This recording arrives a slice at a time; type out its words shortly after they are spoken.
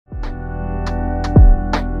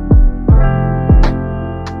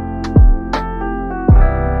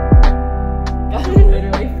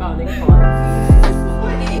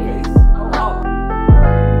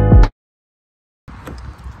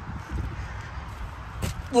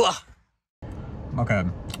Okay,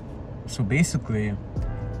 so basically,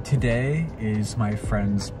 today is my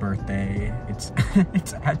friend's birthday. It's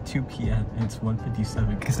it's at 2 p.m. and it's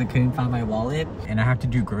 1:57 because I couldn't find my wallet and I have to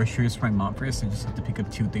do groceries for my mom first. I just have to pick up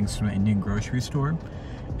 2 things from the Indian grocery store.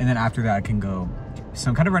 And then after that I can go. So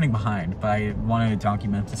I'm kind of running behind, but I want to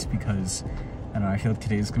document this because I don't know, I feel like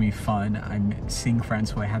today is gonna be fun. I'm seeing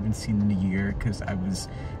friends who I haven't seen in a year because I was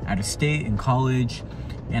out of state in college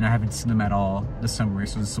and I haven't seen them at all this summer,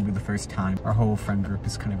 so this will be the first time our whole friend group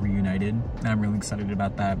is kind of reunited, and I'm really excited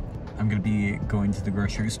about that. I'm gonna be going to the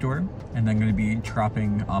grocery store, and then I'm gonna be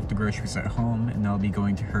dropping off the groceries at home, and I'll be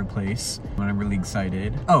going to her place, and I'm really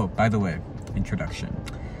excited. Oh, by the way, introduction.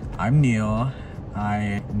 I'm Neil.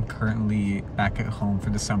 I am currently back at home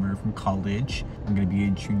for the summer from college. I'm gonna be a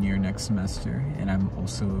junior next semester, and I'm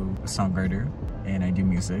also a songwriter, and I do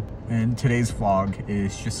music. And today's vlog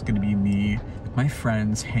is just gonna be me with my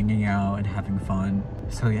friends hanging out and having fun.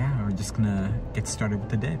 So yeah, we're just gonna get started with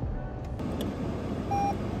the day.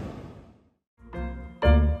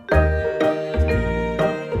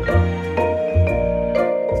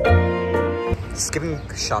 It's giving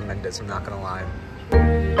Shawn Mendes, I'm not gonna lie.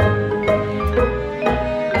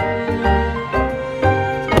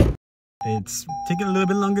 It's taking a little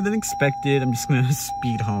bit longer than expected. I'm just gonna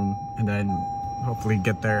speed home and then hopefully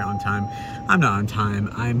get there on time. I'm not on time,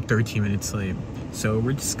 I'm 13 minutes late. So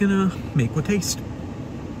we're just gonna make with haste.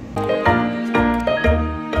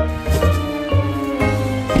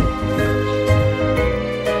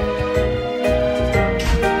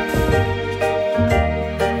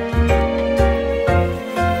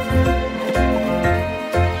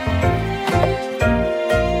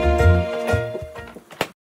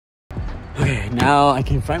 Now I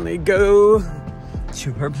can finally go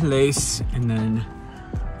to her place and then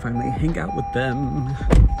finally hang out with them.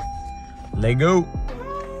 Lego.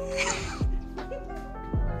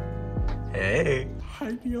 Hey.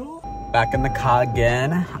 Hi, y'all. Back in the car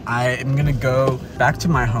again. I am gonna go back to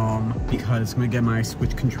my home because I'm gonna get my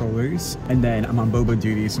Switch controllers, and then I'm on boba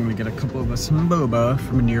duty, so I'm gonna get a couple of us some boba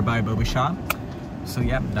from a nearby boba shop. So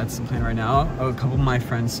yeah, that's the plan right now. Oh, a couple of my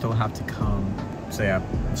friends still have to come. So yeah,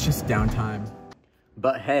 it's just downtime.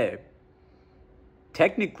 But hey,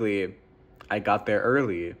 technically, I got there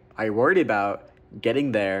early. I worried about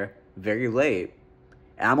getting there very late.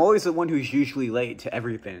 And I'm always the one who's usually late to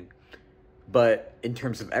everything. But in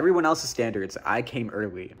terms of everyone else's standards, I came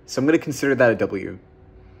early. So I'm gonna consider that a W.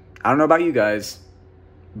 I don't know about you guys,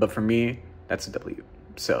 but for me, that's a W.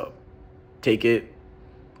 So take it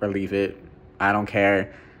or leave it. I don't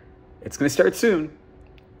care. It's gonna start soon,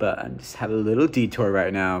 but I'm just having a little detour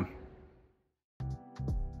right now.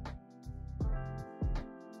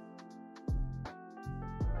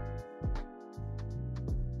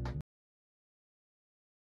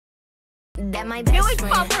 That my best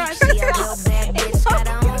friend. She a real bad bitch, got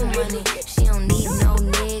her own money. She don't need no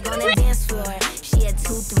nigga on the dance floor. She had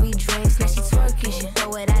 2-3 drinks, now she twerking. She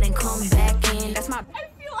throw it out and come back in. That's my. I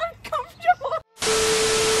feel uncomfortable.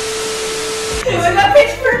 When that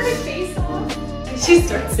pitch perfect face off, she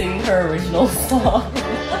starts singing her original song.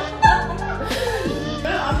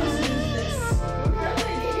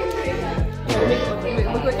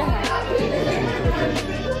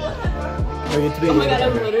 Oh my god,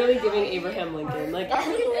 I'm literally giving Abraham Lincoln. Like,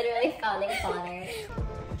 I'm literally calling father.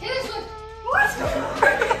 What?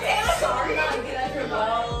 Sorry, not get out your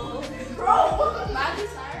well. Bro, Miley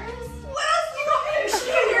Cyrus? What else do you want me to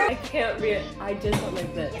share? I can't read. I just went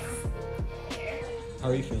like this. How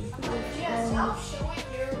are you feeling? Yeah, stop showing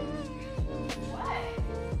your what?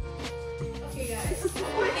 Okay, guys.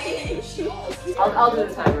 I'll do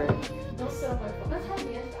the timer. Don't sit on my phone. That's how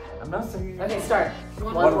we end that. I'm not saying. Okay, start.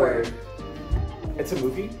 One word. It's a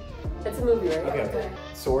movie? It's a movie, right? Okay.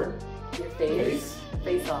 Sword? Your face.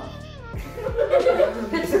 Face off.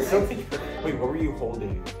 Wait, what were you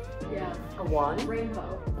holding? Yeah. A wand?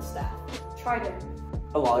 Rainbow. A staff. Trident.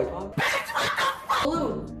 A lollipop?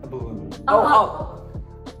 Balloon. A balloon. Oh,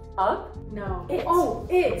 up? No. It. Oh,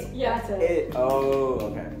 it. Yeah, that's it. It.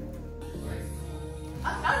 Oh, okay.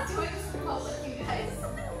 I'm not doing this in public, you guys.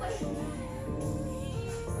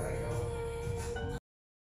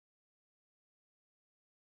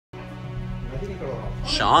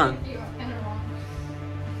 Sean.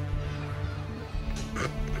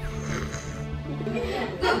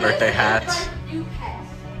 Birthday hat.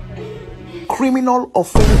 Criminal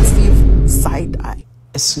offensive side eye.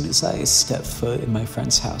 As soon as I stepped foot in my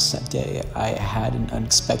friend's house that day, I had an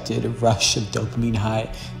unexpected rush of dopamine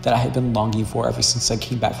high that I had been longing for ever since I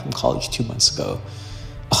came back from college 2 months ago.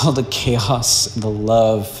 All the chaos and the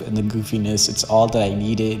love and the goofiness, it's all that I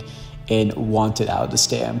needed and wanted out this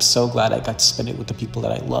day. I'm so glad I got to spend it with the people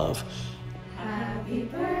that I love. Happy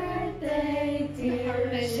birthday,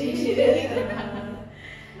 dear.